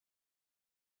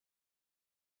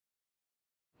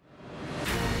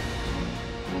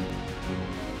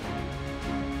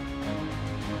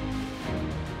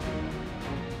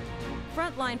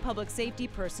Frontline public safety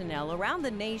personnel around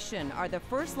the nation are the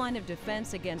first line of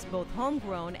defense against both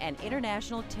homegrown and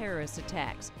international terrorist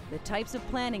attacks. The types of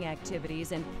planning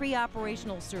activities and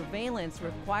pre-operational surveillance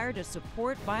required to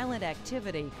support violent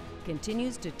activity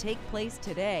continues to take place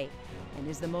today and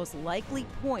is the most likely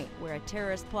point where a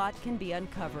terrorist plot can be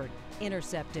uncovered,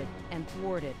 intercepted, and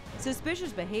thwarted.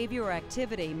 Suspicious behavior or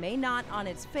activity may not on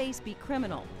its face be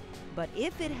criminal, but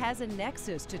if it has a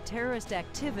nexus to terrorist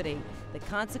activity, the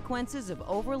consequences of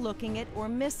overlooking it or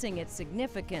missing its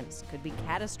significance could be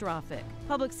catastrophic.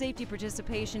 Public safety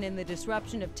participation in the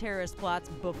disruption of terrorist plots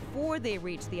before they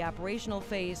reach the operational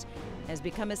phase has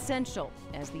become essential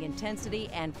as the intensity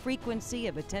and frequency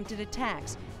of attempted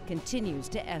attacks continues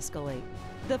to escalate.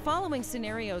 The following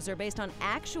scenarios are based on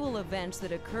actual events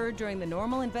that occurred during the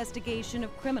normal investigation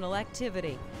of criminal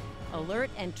activity. Alert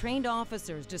and trained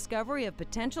officers' discovery of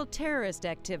potential terrorist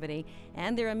activity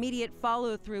and their immediate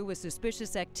follow-through with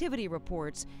suspicious activity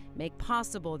reports make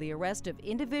possible the arrest of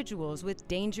individuals with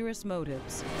dangerous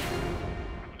motives.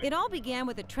 It all began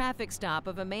with a traffic stop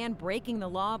of a man breaking the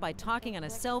law by talking on a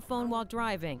cell phone while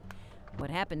driving. What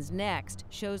happens next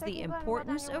shows the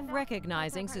importance of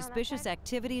recognizing suspicious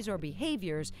activities or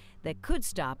behaviors that could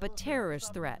stop a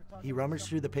terrorist threat. He rummaged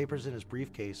through the papers in his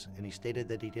briefcase and he stated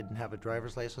that he didn't have a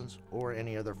driver's license or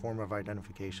any other form of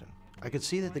identification. I could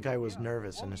see that the guy was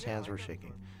nervous and his hands were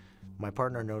shaking. My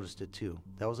partner noticed it too.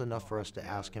 That was enough for us to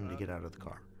ask him to get out of the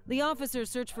car. The officers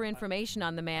searched for information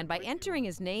on the man by entering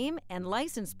his name and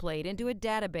license plate into a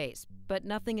database, but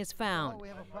nothing is found.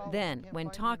 Then, when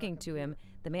talking to him,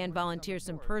 the man volunteers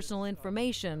some personal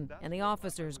information, and the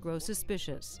officers grow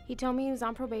suspicious. He told me he was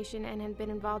on probation and had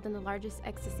been involved in the largest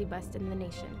ecstasy bust in the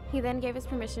nation. He then gave us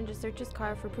permission to search his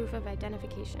car for proof of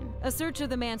identification. A search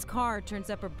of the man's car turns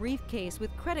up a briefcase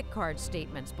with credit card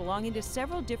statements belonging to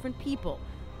several different people,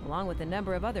 along with a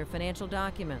number of other financial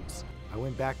documents. I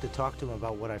went back to talk to him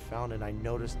about what I found, and I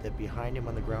noticed that behind him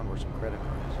on the ground were some credit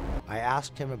cards. I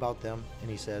asked him about them, and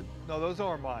he said, "No, those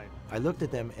are mine." I looked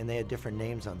at them, and they had different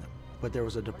names on them, but there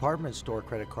was a department store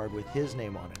credit card with his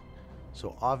name on it.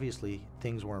 So obviously,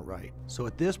 things weren't right. So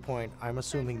at this point, I'm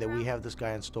assuming that we have this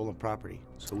guy on stolen property,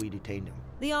 so we detained him.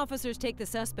 The officers take the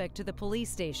suspect to the police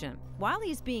station. While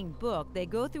he's being booked, they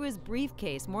go through his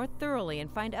briefcase more thoroughly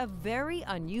and find a very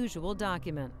unusual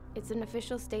document. It's an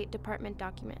official State Department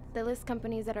document that lists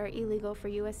companies that are illegal for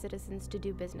U.S. citizens to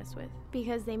do business with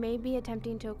because they may be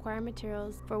attempting to acquire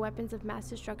materials for weapons of mass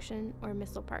destruction or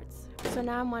missile parts. So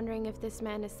now I'm wondering if this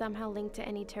man is somehow linked to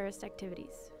any terrorist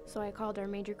activities. So I called our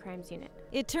major crimes unit.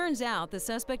 It turns out the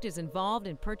suspect is involved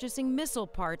in purchasing missile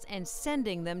parts and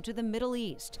sending them to the Middle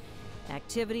East.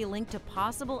 Activity linked to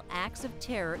possible acts of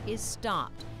terror is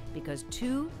stopped because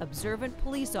two observant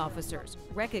police officers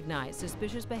recognize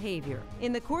suspicious behavior.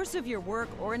 In the course of your work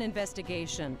or an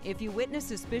investigation, if you witness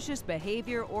suspicious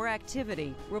behavior or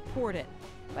activity, report it.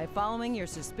 By following your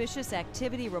suspicious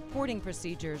activity reporting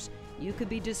procedures, you could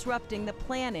be disrupting the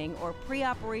planning or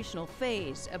pre-operational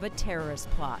phase of a terrorist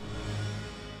plot.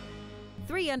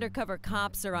 3 undercover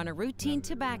cops are on a routine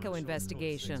tobacco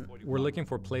investigation. We're looking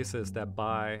for places that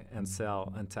buy and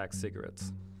sell untaxed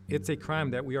cigarettes. It's a crime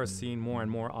that we are seeing more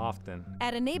and more often.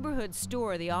 At a neighborhood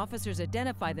store, the officers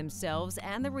identify themselves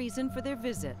and the reason for their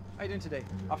visit. How you doing today?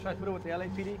 Officer Hospital with the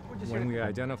LAPD. When we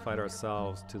identified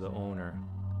ourselves to the owner,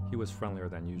 he was friendlier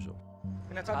than usual.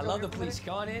 I love the police.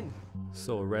 Come on in.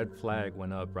 So a red flag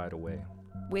went up right away.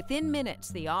 Within minutes,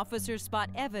 the officers spot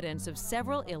evidence of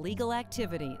several illegal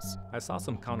activities. I saw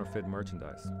some counterfeit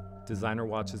merchandise. Designer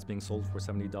watches being sold for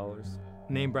 $70.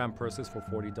 Name brand purses for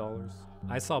 $40.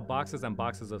 I saw boxes and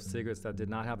boxes of cigarettes that did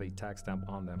not have a tax stamp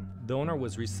on them. The owner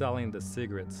was reselling the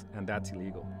cigarettes, and that's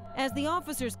illegal. As the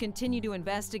officers continue to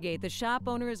investigate, the shop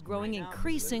owner is growing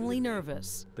increasingly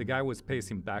nervous. The guy was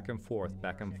pacing back and forth,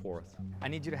 back and forth. I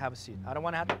need you to have a seat. I don't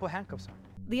want to have to put handcuffs on.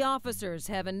 The officers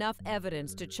have enough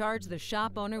evidence to charge the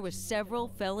shop owner with several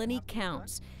felony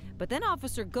counts. But then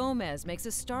Officer Gomez makes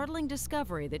a startling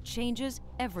discovery that changes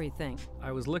everything.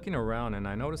 I was looking around and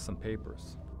I noticed some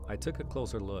papers. I took a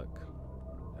closer look,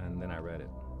 and then I read it.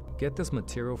 Get this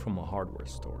material from a hardware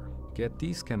store. Get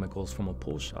these chemicals from a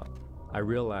pool shop. I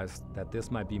realized that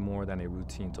this might be more than a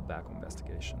routine tobacco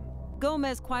investigation.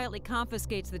 Gomez quietly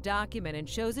confiscates the document and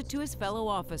shows it to his fellow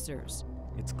officers.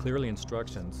 It's clearly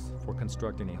instructions for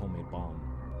constructing a homemade bomb.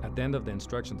 At the end of the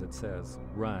instructions it says,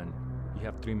 run. You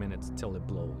have 3 minutes till it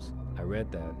blows. I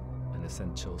read that, and it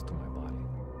sent chills to my body.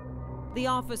 The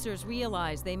officers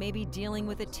realize they may be dealing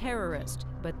with a terrorist,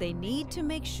 but they need to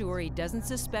make sure he doesn't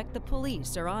suspect the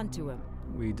police are onto him.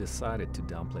 We decided to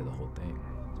downplay the whole thing.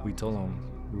 We told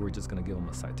him we were just going to give him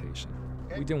a citation.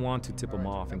 We didn't want to tip him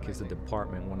off in case the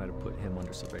department wanted to put him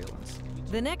under surveillance.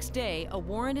 The next day, a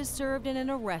warrant is served and an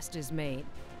arrest is made.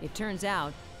 It turns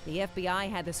out the FBI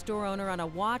had the store owner on a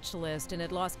watch list and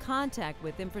had lost contact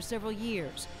with him for several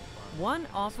years. One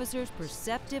officer's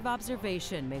perceptive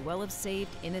observation may well have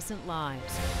saved innocent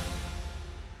lives.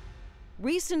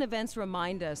 Recent events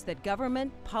remind us that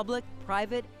government, public,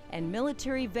 private, and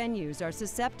military venues are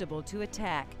susceptible to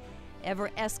attack.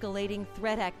 Ever-escalating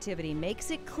threat activity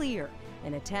makes it clear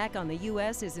an attack on the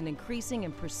U.S. is an increasing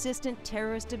and persistent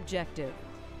terrorist objective.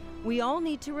 We all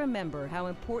need to remember how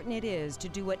important it is to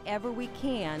do whatever we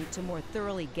can to more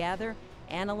thoroughly gather,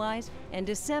 analyze, and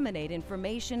disseminate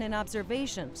information and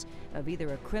observations of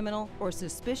either a criminal or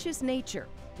suspicious nature,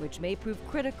 which may prove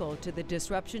critical to the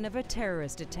disruption of a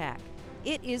terrorist attack.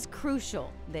 It is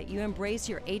crucial that you embrace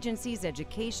your agency's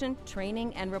education,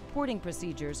 training, and reporting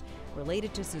procedures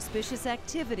related to suspicious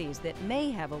activities that may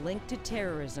have a link to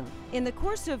terrorism. In the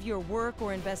course of your work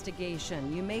or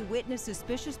investigation, you may witness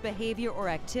suspicious behavior or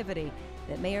activity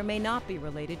that may or may not be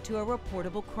related to a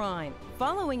reportable crime.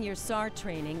 Following your SAR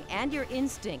training and your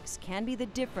instincts can be the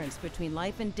difference between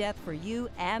life and death for you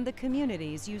and the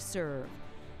communities you serve.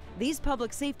 These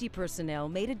public safety personnel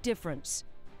made a difference.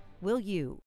 Will you?